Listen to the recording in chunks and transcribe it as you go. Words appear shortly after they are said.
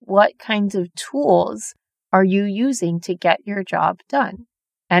what kinds of tools are you using to get your job done?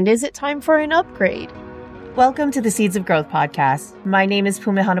 And is it time for an upgrade? Welcome to the Seeds of Growth podcast. My name is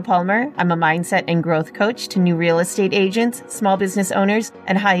Pumehana Palmer. I'm a mindset and growth coach to new real estate agents, small business owners,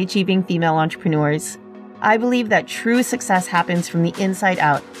 and high-achieving female entrepreneurs. I believe that true success happens from the inside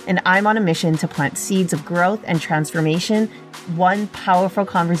out, and I'm on a mission to plant seeds of growth and transformation, one powerful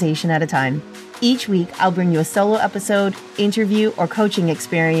conversation at a time. Each week, I'll bring you a solo episode, interview, or coaching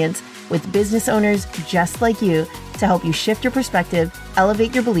experience with business owners just like you to help you shift your perspective,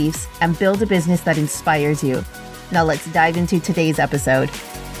 elevate your beliefs, and build a business that inspires you. Now let's dive into today's episode.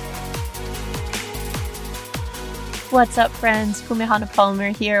 What's up, friends? Pumehana Palmer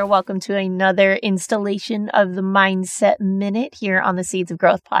here. Welcome to another installation of the Mindset Minute here on the Seeds of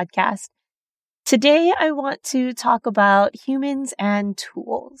Growth podcast. Today, I want to talk about humans and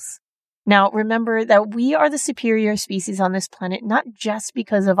tools. Now, remember that we are the superior species on this planet, not just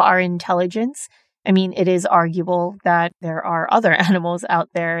because of our intelligence. I mean, it is arguable that there are other animals out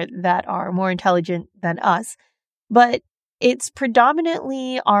there that are more intelligent than us, but it's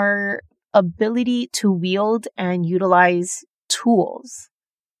predominantly our ability to wield and utilize tools.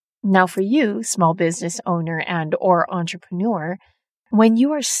 Now, for you, small business owner and or entrepreneur, when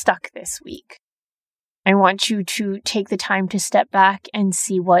you are stuck this week, I want you to take the time to step back and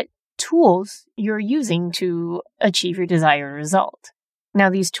see what tools you're using to achieve your desired result. Now,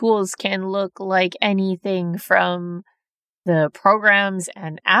 these tools can look like anything from the programs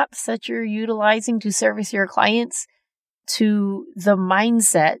and apps that you're utilizing to service your clients to the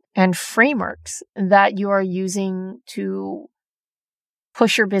mindset and frameworks that you are using to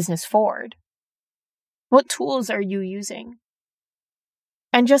push your business forward. What tools are you using?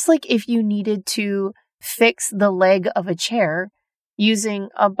 And just like if you needed to fix the leg of a chair, using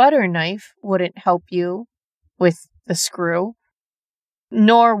a butter knife wouldn't help you with the screw,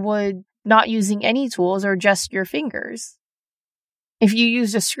 nor would not using any tools or just your fingers. If you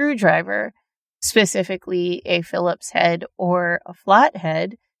used a screwdriver, specifically a Phillips head or a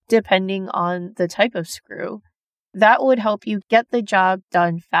flathead, depending on the type of screw, that would help you get the job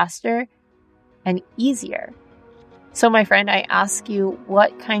done faster and easier. So, my friend, I ask you,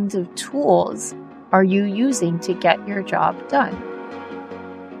 what kinds of tools are you using to get your job done?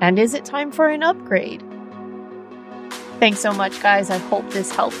 And is it time for an upgrade? Thanks so much, guys. I hope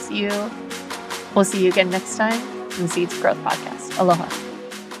this helps you. We'll see you again next time in the Seeds of Growth podcast. Aloha.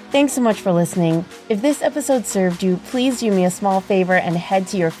 Thanks so much for listening. If this episode served you, please do me a small favor and head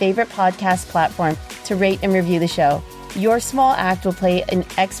to your favorite podcast platform to rate and review the show. Your small act will play an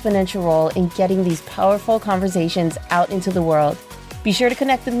exponential role in getting these powerful conversations out into the world. Be sure to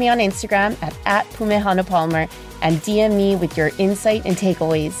connect with me on Instagram at Pumehana Palmer and DM me with your insight and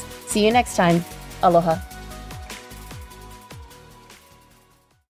takeaways. See you next time. Aloha.